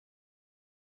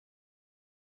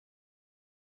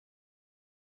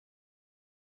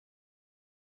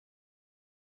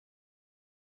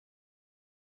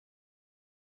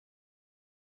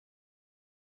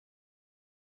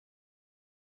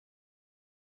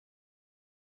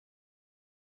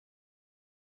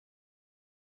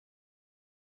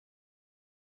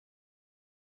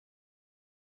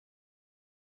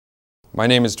My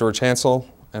name is George Hansel,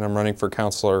 and I'm running for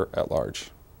Councilor at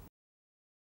Large.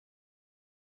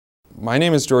 My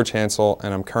name is George Hansel,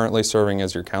 and I'm currently serving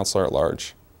as your Councilor at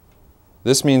Large.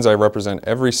 This means I represent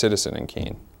every citizen in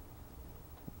Keene.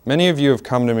 Many of you have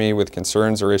come to me with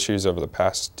concerns or issues over the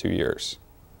past 2 years.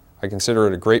 I consider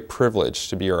it a great privilege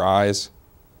to be your eyes,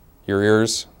 your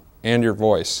ears, and your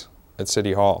voice at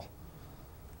City Hall.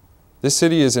 This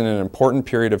city is in an important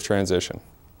period of transition.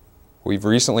 We've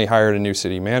recently hired a new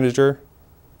city manager,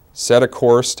 set a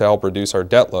course to help reduce our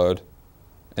debt load,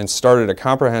 and started a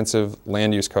comprehensive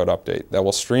land use code update that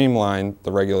will streamline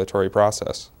the regulatory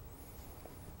process.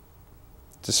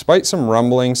 Despite some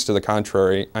rumblings to the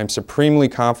contrary, I'm supremely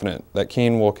confident that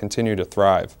Keene will continue to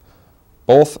thrive,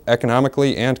 both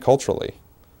economically and culturally.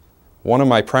 One of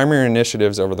my primary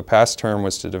initiatives over the past term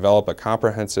was to develop a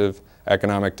comprehensive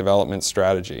economic development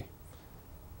strategy.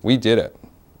 We did it,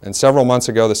 and several months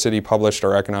ago the city published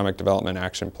our Economic Development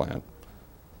Action Plan.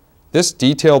 This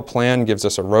detailed plan gives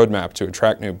us a roadmap to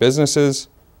attract new businesses,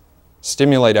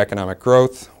 stimulate economic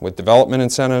growth with development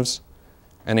incentives,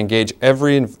 and engage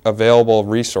every available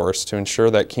resource to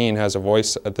ensure that Keene has a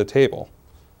voice at the table,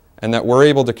 and that we're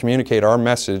able to communicate our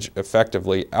message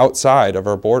effectively outside of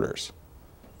our borders.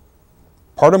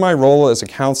 Part of my role as a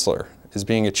councilor is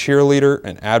being a cheerleader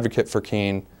and advocate for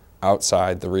Keene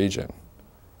outside the region.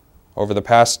 Over the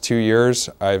past 2 years,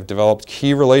 I've developed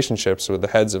key relationships with the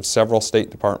heads of several state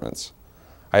departments.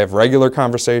 I have regular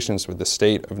conversations with the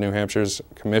state of New Hampshire's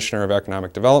Commissioner of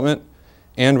Economic Development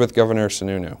and with Governor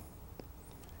Sununu.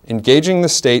 Engaging the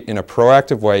state in a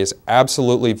proactive way is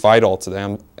absolutely vital to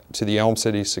the Elm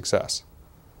City's success.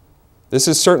 This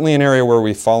is certainly an area where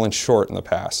we've fallen short in the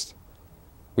past.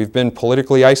 We've been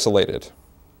politically isolated,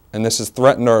 and this has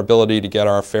threatened our ability to get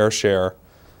our fair share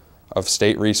of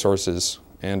state resources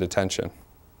and attention.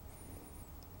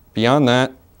 Beyond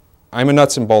that, I'm a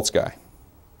nuts and bolts guy.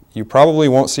 You probably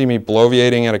won't see me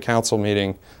bloviating at a council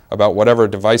meeting about whatever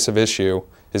divisive issue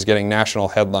is getting national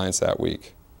headlines that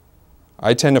week.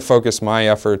 I tend to focus my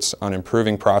efforts on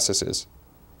improving processes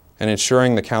and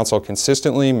ensuring the council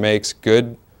consistently makes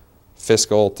good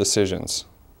fiscal decisions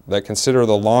that consider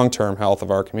the long-term health of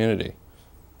our community.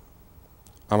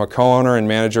 I'm a co-owner and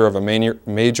manager of a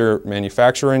major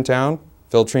manufacturer in town,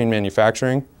 Filtrine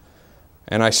Manufacturing,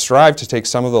 and I strive to take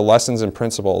some of the lessons and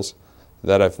principles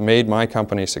that have made my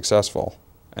company successful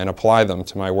and apply them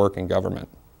to my work in government.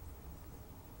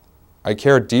 I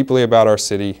care deeply about our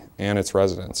city and its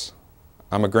residents.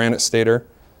 I'm a Granite Stater,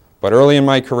 but early in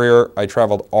my career I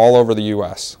traveled all over the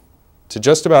U.S., to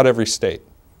just about every state.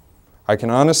 I can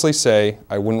honestly say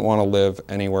I wouldn't want to live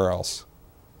anywhere else.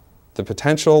 The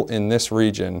potential in this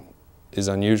region is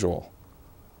unusual.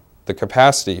 The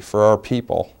capacity for our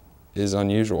people is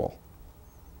unusual.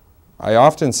 I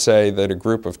often say that a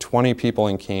group of 20 people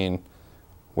in Keene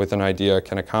with an idea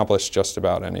can accomplish just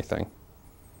about anything.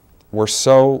 We're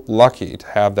so lucky to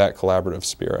have that collaborative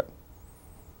spirit.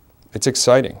 It's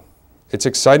exciting. It's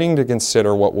exciting to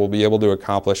consider what we'll be able to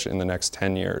accomplish in the next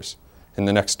 10 years, in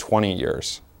the next 20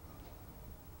 years.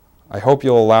 I hope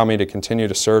you'll allow me to continue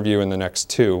to serve you in the next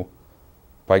 2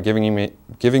 by giving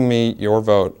me your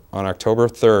vote on October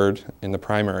 3rd in the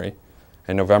primary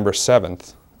and November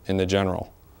 7th in the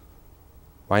general.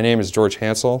 My name is George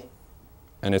Hansel,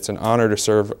 and it's an honor to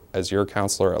serve as your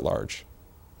Councilor at Large.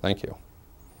 Thank you.